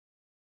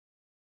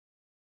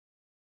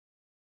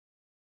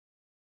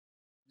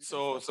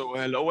So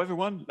hello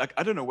everyone. Like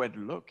I don't know where to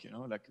look,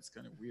 like it's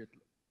kind of weird.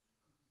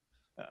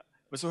 Uh,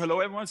 but so hello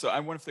everyone. So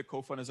I'm one of the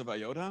co-founders of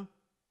IOTA.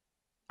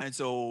 And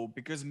so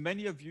because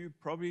many of you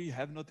probably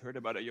have not heard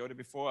about IOTA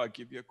before, I'll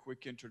give you a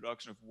quick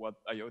introduction of what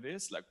IOTA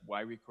is, like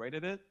why we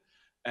created it.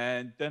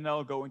 And then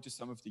I'll go into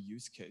some of the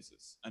use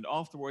cases. And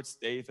afterwards,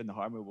 Dave and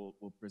Harmer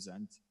will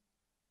present.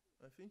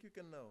 I think you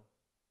can now.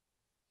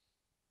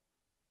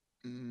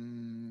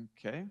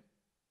 Okay.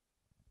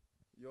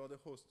 You're the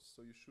host,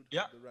 so you should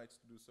Yeah. have the rights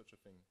to do such a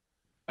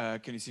thing.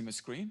 Can you see my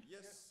screen?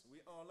 Yes,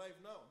 we are live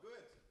now.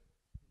 Good.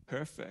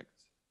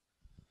 Perfect.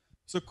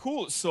 So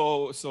cool.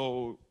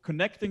 So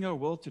connecting our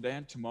world today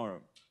and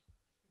tomorrow.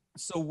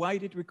 So why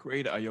did we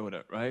create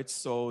IOTA, right?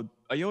 So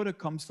IOTA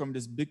comes from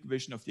this big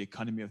vision of the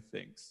economy of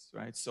things,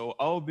 right? So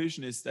our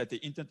vision is that the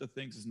Internet of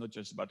Things is not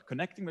just about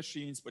connecting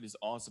machines, but it's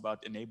also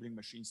about enabling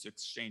machines to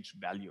exchange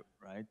value,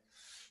 right?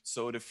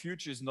 So the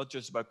future is not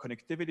just about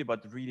connectivity,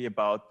 but really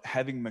about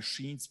having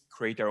machines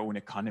create their own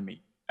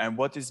economy. And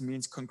what this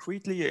means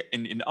concretely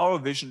in our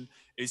vision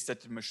is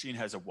that the machine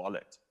has a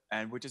wallet.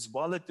 And with this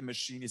wallet, the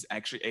machine is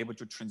actually able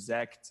to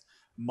transact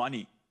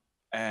money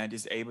and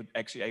is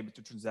actually able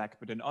to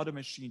transact with another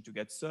machine to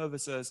get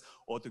services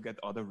or to get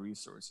other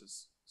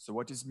resources. So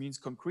what this means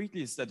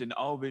concretely is that in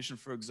our vision,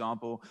 for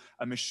example,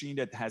 a machine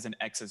that has an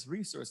excess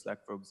resource,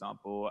 like for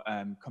example,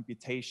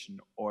 computation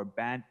or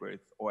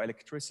bandwidth or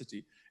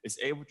electricity, is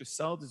able to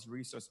sell this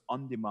resource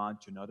on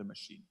demand to another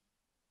machine.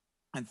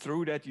 And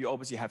through that, you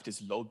obviously have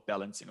this load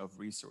balancing of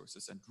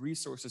resources, and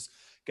resources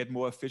get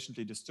more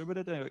efficiently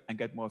distributed and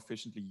get more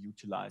efficiently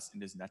utilized in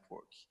this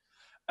network.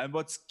 And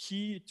what's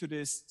key to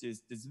this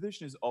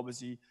vision is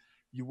obviously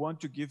you want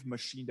to give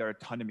machine their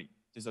autonomy.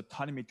 There's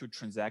autonomy to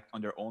transact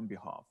on their own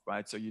behalf,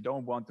 right? So you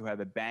don't want to have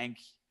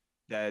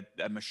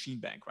a machine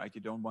bank, right?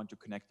 You don't want to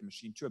connect the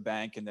machine to a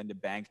bank and then the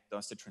bank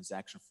does the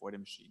transaction for the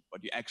machine,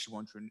 but you actually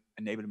want to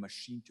enable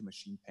machine to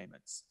machine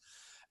payments.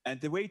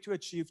 And the way to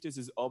achieve this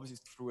is obviously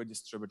through a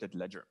distributed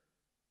ledger.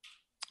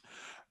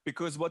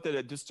 Because what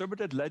the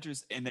distributed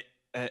ledgers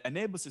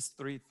enables is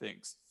three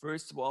things.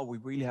 First of all, we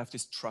really have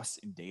this trust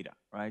in data,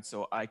 right?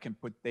 So I can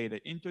put data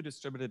into a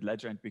distributed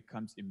ledger and it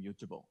becomes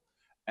immutable.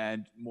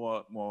 And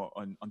more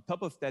on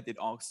top of that, it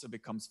also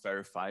becomes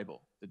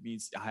verifiable. That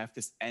means I have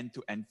this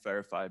end-to-end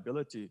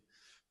verifiability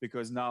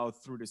because now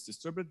through this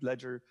distributed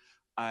ledger,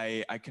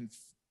 I can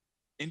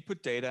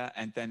input data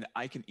and then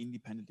I can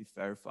independently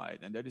verify it.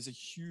 And that is a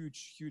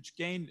huge, huge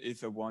gain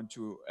if I want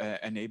to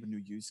enable new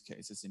use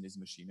cases in this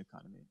machine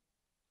economy.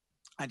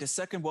 And the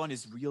second one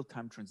is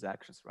real-time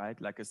transactions, right?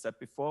 Like I said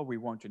before, we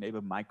want to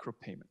enable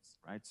micropayments,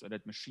 right? So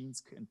that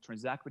machines can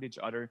transact with each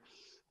other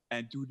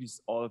and do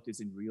all of this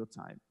in real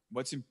time.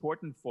 What's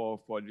important for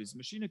this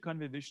machine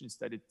economy vision is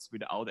that it's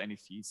without any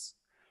fees,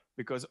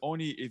 because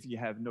only if you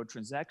have no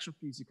transaction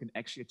fees, you can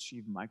actually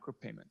achieve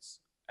micropayments.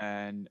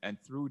 And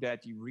through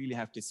that, you really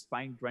have this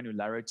fine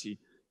granularity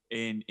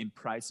in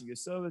pricing your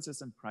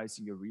services and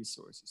pricing your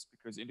resources.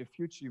 Because in the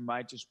future, you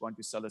might just want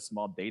to sell a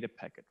small data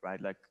packet,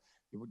 right? Like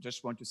you would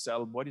just want to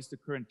sell what is the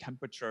current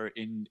temperature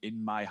in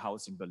my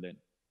house in Berlin,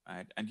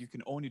 right? And you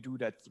can only do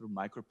that through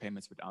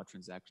micropayments without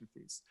transaction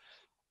fees.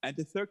 And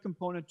the third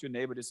component to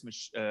enable this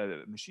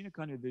machine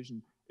economy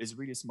vision is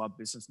really smart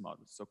business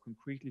models. So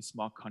concretely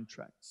smart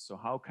contracts. So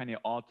how can you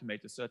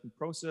automate a certain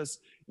process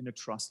in a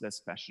trustless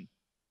fashion?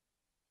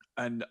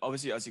 And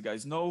obviously, as you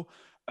guys know,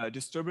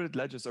 distributed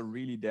ledgers are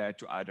really there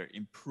to either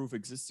improve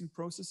existing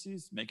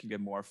processes, making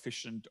them more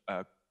efficient,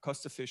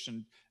 cost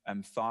efficient,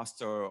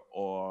 faster,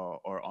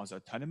 or also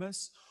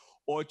autonomous,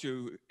 or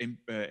to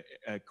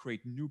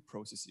create new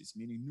processes,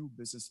 meaning new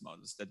business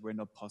models that were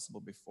not possible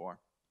before.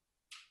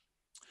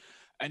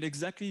 And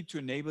exactly to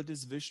enable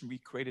this vision, we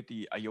created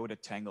the IOTA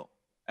Tangle.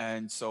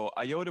 And so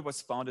IOTA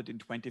was founded in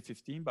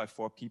 2015 by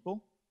 4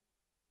 people.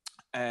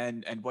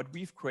 And what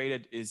we've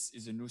created is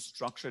a new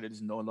structure that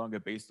is no longer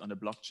based on a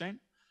blockchain.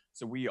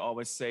 So we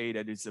always say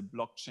that it's a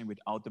blockchain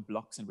without the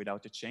blocks and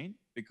without the chain,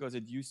 because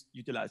it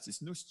utilizes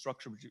this new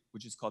structure,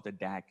 which is called a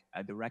DAG,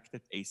 a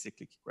directed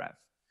acyclic graph.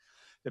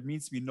 That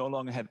means we no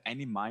longer have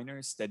any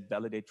miners that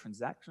validate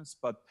transactions,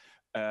 but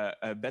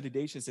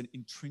validation is an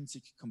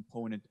intrinsic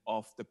component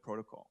of the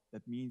protocol.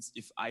 That means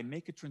if I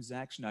make a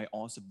transaction, I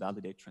also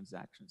validate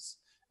transactions.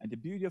 And the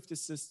beauty of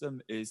this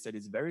system is that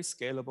it's very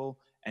scalable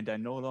and I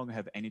no longer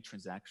have any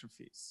transaction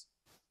fees.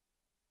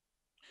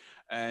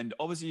 And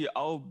obviously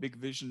our big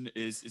vision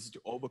is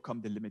to overcome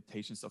the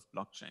limitations of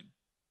blockchain.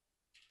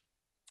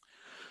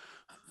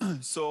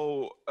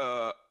 So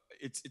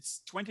it's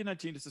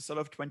 2019, it's the start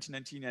of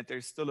 2019, and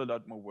there's still a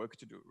lot more work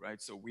to do,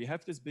 right? So we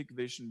have this big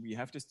vision, we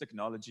have this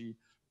technology,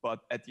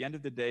 but at the end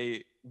of the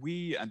day,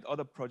 we and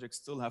other projects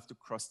still have to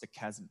cross the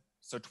chasm.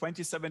 So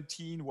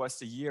 2017 was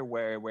the year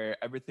where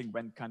everything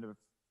went kind of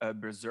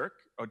berserk,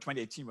 or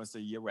 2018 was the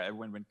year where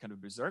everyone went kind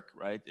of berserk,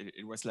 right?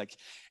 It was like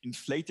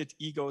inflated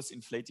egos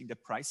inflating the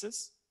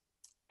prices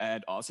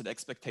and also the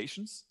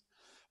expectations.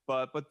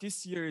 But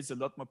this year is a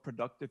lot more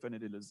productive and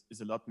it is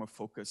a lot more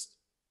focused,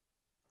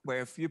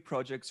 where a few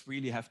projects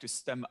really have to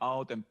stem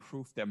out and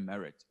prove their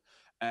merit.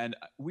 And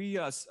we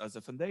as a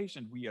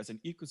foundation, we as an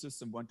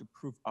ecosystem want to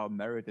prove our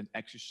merit and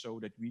actually show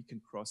that we can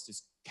cross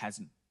this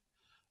chasm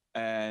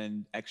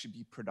and actually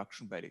be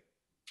production ready.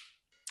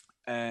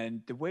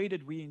 And the way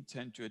that we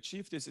intend to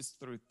achieve this is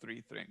through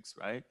three things,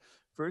 right?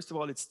 First of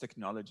all, it's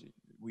technology.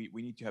 We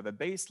need to have a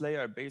base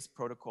layer, a base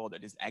protocol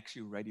that is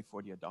actually ready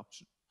for the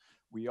adoption.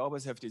 We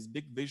always have these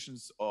big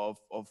visions of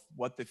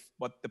what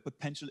the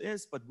potential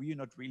is, but we are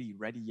not really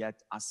ready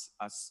yet as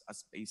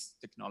base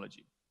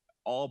technology.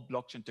 All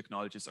blockchain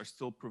technologies are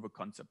still proof of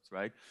concepts,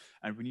 right?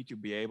 And we need to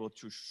be able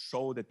to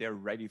show that they're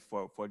ready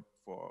for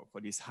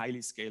these highly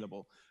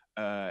scalable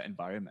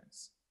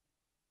environments.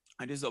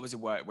 And this is obviously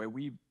where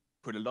we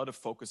put a lot of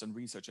focus on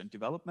research and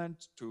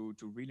development to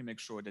really make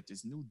sure that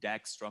this new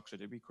DAX structure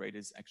that we create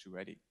is actually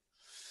ready.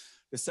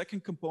 The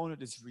second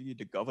component is really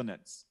the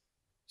governance.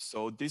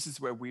 So this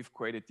is where we've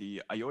created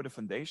the IOTA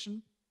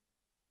Foundation,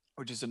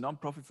 which is a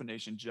nonprofit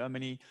foundation in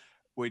Germany,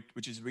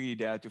 which is really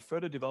there to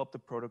further develop the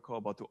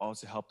protocol, but to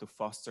also help to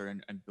foster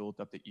and build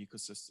up the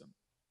ecosystem.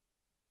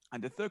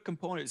 And the third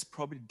component is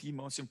probably the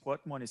most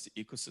important one, is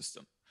the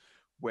ecosystem,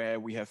 where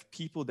we have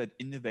people that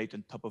innovate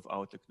on top of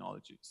our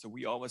technology. So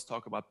we always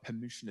talk about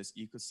permissionless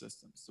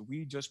ecosystems. So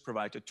we just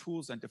provide the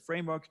tools and the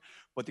framework,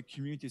 but the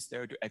community is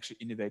there to actually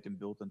innovate and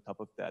build on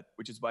top of that,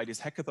 which is why this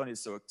hackathon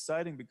is so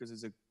exciting, because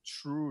it's a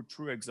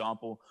true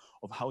example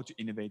of how to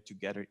innovate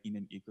together in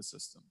an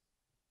ecosystem.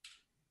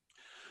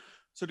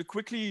 So to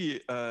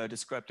quickly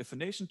describe the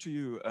foundation to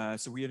you,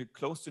 so we are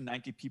close to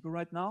 90 people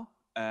right now,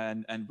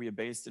 and we are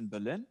based in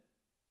Berlin.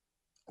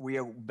 We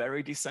are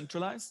very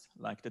decentralized,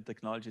 like the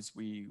technologies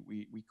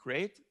we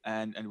create,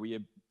 and we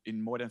are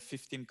in more than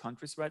 15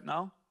 countries right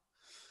now.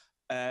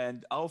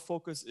 And our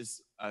focus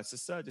is, as I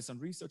said, is on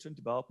research and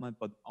development,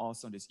 but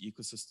also on this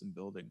ecosystem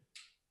building.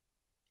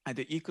 And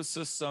the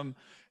ecosystem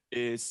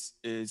is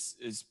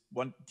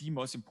the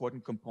most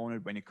important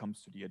component when it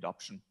comes to the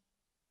adoption.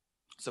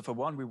 So for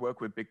one, we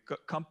work with big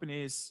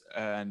companies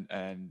and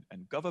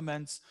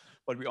governments,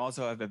 but we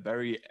also have a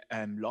very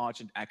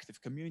large and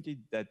active community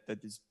that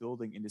is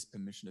building in this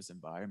permissionless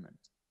environment.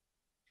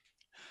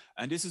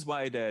 And this is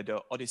why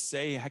the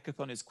Odyssey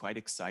hackathon is quite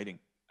exciting,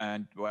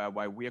 and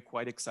why we are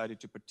quite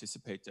excited to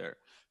participate there.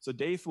 So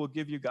Dave will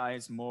give you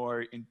guys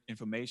more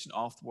information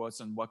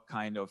afterwards on what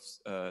kind of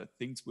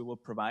things we will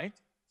provide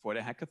for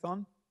the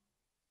hackathon.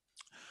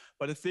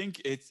 But I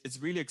think it's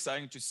really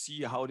exciting to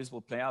see how this will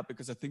play out,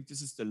 because I think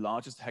this is the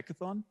largest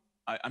hackathon.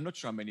 I'm not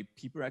sure how many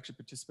people are actually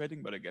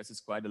participating, but I guess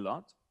it's quite a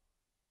lot.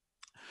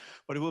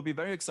 But it will be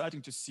very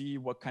exciting to see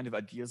what kind of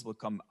ideas will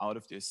come out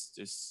of this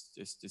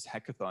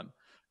hackathon,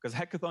 because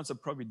hackathons are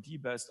probably the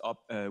best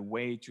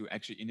way to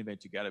actually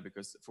innovate together,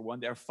 because for one,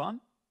 they're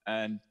fun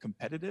and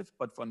competitive,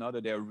 but for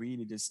another, they're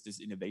really this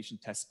innovation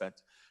testbed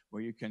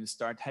where you can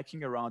start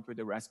hacking around with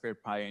a Raspberry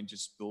Pi and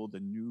just build a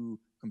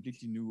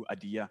completely new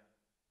idea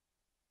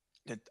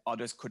that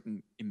others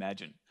couldn't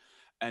imagine.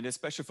 And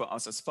especially for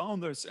us as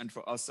founders and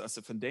for us as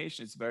a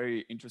foundation, it's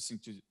very interesting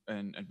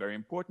and very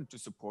important to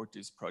support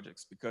these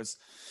projects, because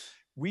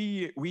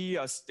we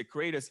as the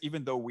creators,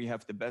 even though we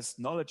have the best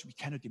knowledge, we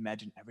cannot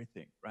imagine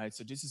everything, right?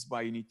 So this is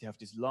why you need to have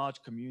this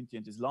large community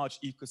and this large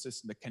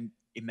ecosystem that can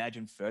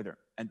imagine further.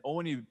 And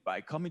only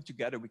by coming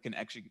together, we can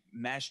actually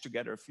mash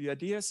together a few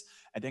ideas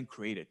and then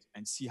create it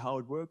and see how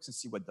it works and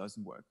see what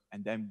doesn't work,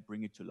 and then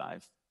bring it to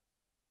life.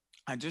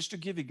 And just to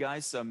give you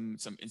guys some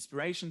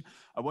inspiration,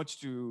 I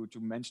want you to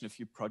mention a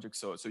few projects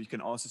so you can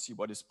also see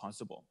what is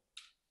possible.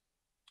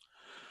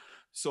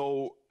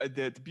 So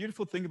the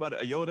beautiful thing about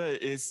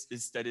IOTA is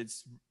that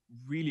it's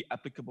really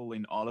applicable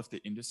in all of the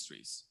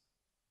industries.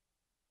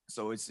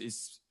 So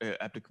it's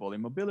applicable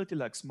in mobility,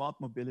 like smart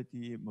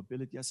mobility,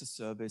 mobility as a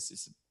service.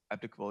 It's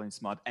applicable in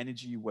smart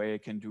energy, where you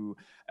can do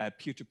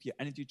peer-to-peer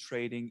energy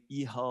trading,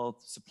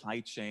 e-health,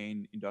 supply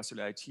chain,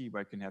 industrial IT,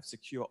 where you can have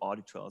secure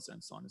audit trails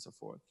and so on and so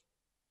forth.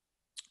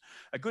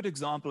 A good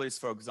example is,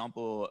 for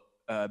example,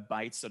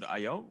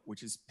 Bytes.io,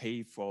 which is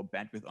pay for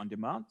bandwidth on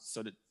demand.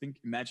 So that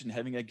imagine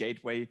having a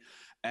gateway,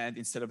 and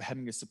instead of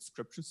having a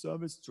subscription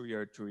service to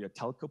your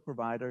telco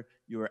provider,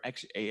 you are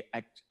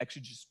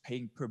actually just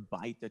paying per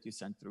byte that you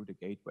send through the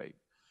gateway.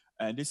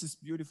 And this is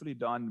beautifully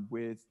done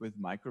with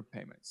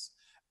micropayments.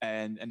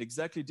 And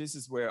exactly this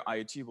is where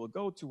IoT will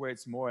go to, where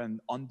it's more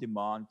an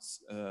on-demand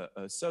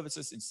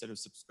services instead of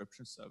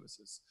subscription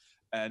services.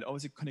 And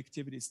obviously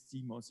connectivity is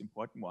the most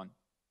important one.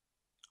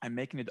 And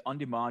making it on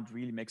demand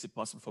really makes it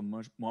possible for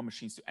more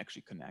machines to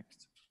actually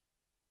connect.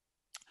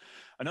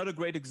 Another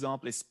great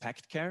example is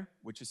Pact.care,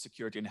 which is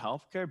security in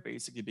healthcare,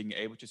 basically being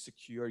able to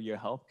secure your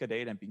healthcare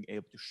data and being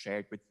able to share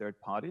it with third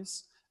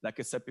parties. Like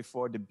I said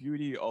before, the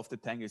beauty of the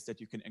Tangle is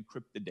that you can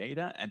encrypt the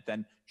data and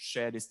then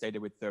share this data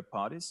with third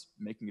parties,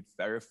 making it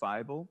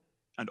verifiable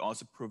and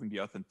also proving the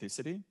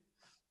authenticity.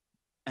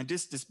 And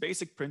this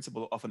basic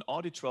principle of an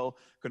audit trail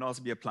can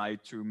also be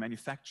applied to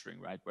manufacturing,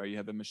 right? Where you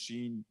have a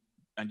machine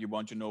and you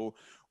want to know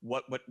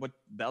what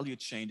value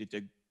chain did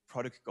they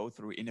product go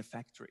through in a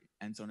factory,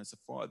 and so on and so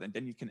forth. And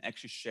then you can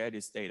actually share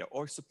this data.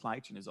 Or supply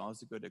chain is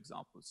also a good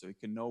example. So you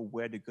can know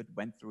where the good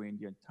went through in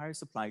the entire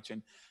supply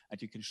chain,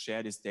 and you can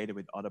share this data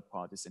with other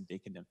parties, and they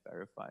can then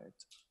verify it.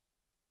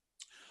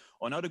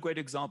 Another great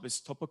example is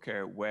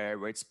Topocare,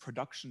 where it's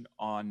production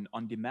on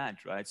demand,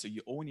 right? So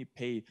you only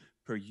pay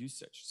per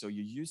usage. So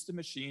you use the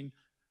machine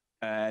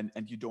and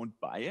you don't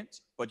buy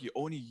it, but you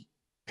only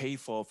pay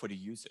for the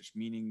usage,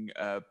 meaning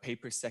pay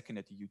per second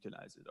that you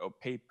utilize it, or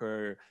pay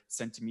per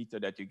centimeter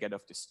that you get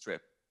off the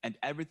strip. And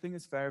everything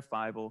is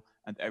verifiable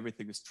and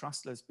everything is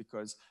trustless,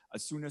 because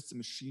as soon as the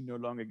machine no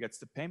longer gets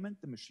the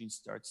payment, the machine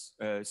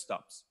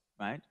stops,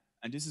 right?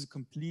 And this is a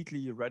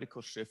completely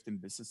radical shift in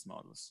business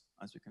models,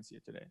 as we can see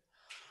it today.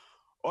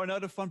 Or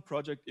another fun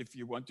project, if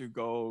you want to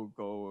go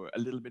a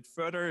little bit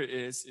further,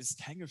 is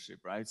Tangle sheep,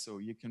 right? So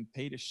you can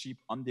pay the sheep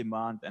on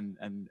demand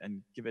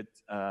and give it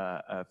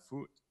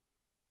food.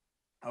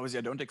 Obviously,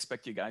 I don't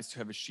expect you guys to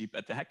have a sheep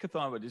at the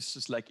hackathon, but it's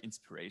just like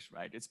inspiration,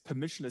 right? It's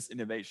permissionless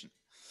innovation.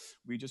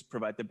 We just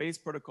provide the base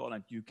protocol,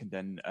 and you can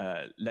then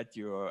let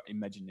your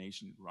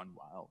imagination run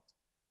wild.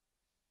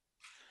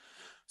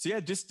 So yeah,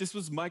 this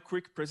was my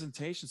quick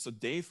presentation. So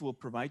Dave will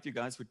provide you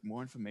guys with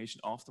more information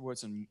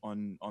afterwards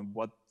on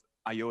what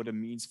IOTA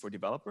means for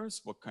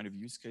developers, what kind of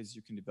use cases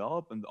you can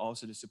develop, and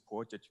also the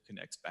support that you can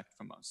expect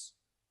from us.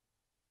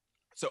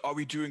 So are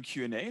we doing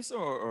Q&As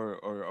or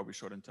are we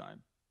short on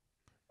time?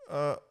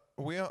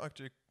 We are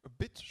actually a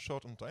bit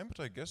short on time, but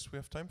I guess we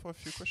have time for a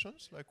few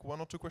questions, like 1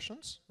 or 2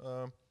 questions.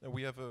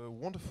 We have a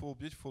wonderful,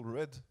 beautiful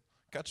red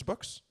catch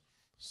box,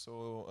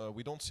 so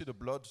we don't see the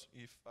blood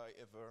if I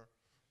ever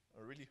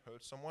really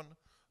hurt someone.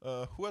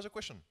 Who has a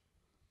question?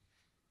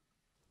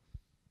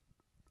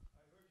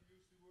 I heard you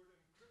use the word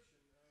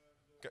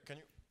encryption. Can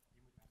you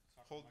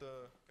hold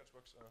the catch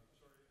box? Sorry,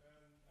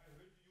 I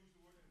heard you use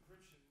the word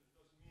encryption.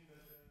 Does it mean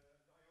that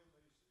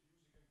IOTA is using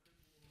encryption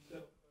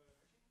instead of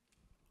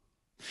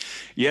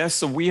Yeah,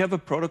 so we have a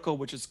protocol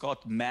which is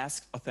called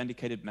masked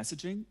authenticated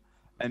messaging.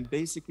 And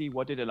basically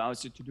what it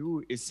allows you to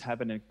do is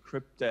have an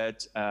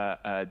encrypted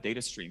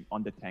data stream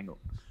on the Tangle.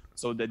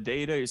 So the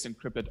data is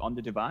encrypted on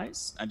the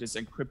device, and this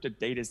encrypted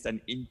data is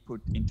then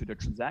input into the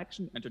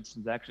transaction, and the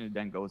transaction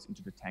then goes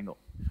into the Tangle.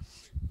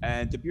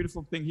 And the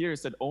beautiful thing here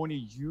is that only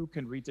you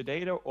can read the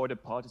data, or the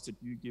parties that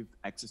you give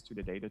access to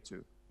the data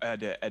to,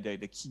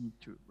 the key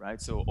to, right?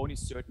 So only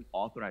certain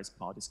authorized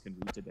parties can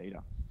read the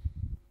data.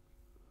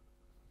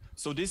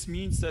 So this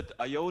means that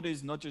IOTA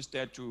is not just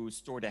there to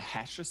store the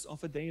hashes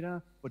of a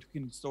data, but you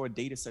can store a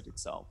data set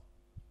itself.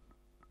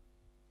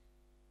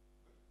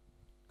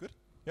 Good.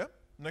 Yeah.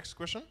 Next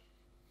question.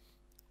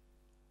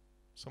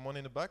 Someone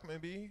in the back,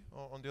 maybe,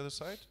 or on the other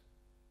side?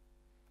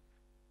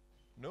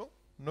 No?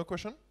 No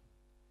question?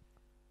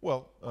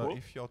 Well, Cool.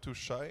 if you're too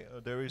shy,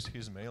 there is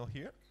his mail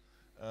here.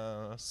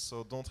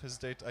 So don't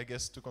hesitate, I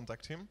guess, to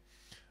contact him.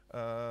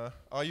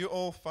 Are you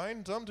all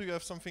fine, Dom? Do you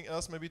have something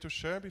else maybe to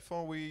share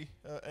before we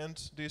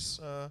end this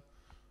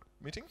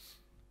meeting?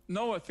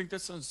 No, I think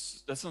that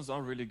sounds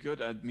all really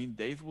good. I mean,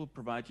 Dave will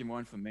provide you more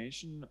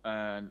information,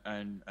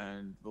 and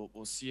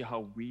we'll see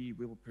how we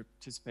will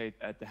participate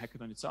at the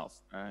hackathon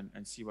itself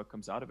and see what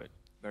comes out of it.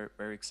 Very,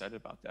 very excited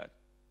about that.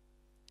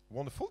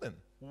 Wonderful then.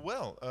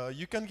 Well,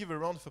 you can give a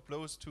round of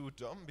applause to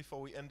Dom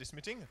before we end this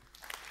meeting.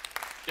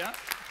 Yeah,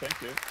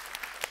 thank you.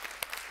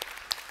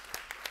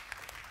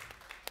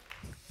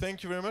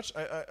 Thank you very much.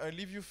 I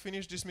leave you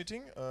finish this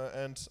meeting,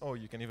 and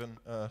you can even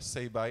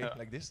say bye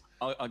like this.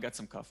 I'll get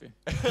some coffee.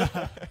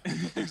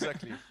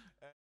 Exactly.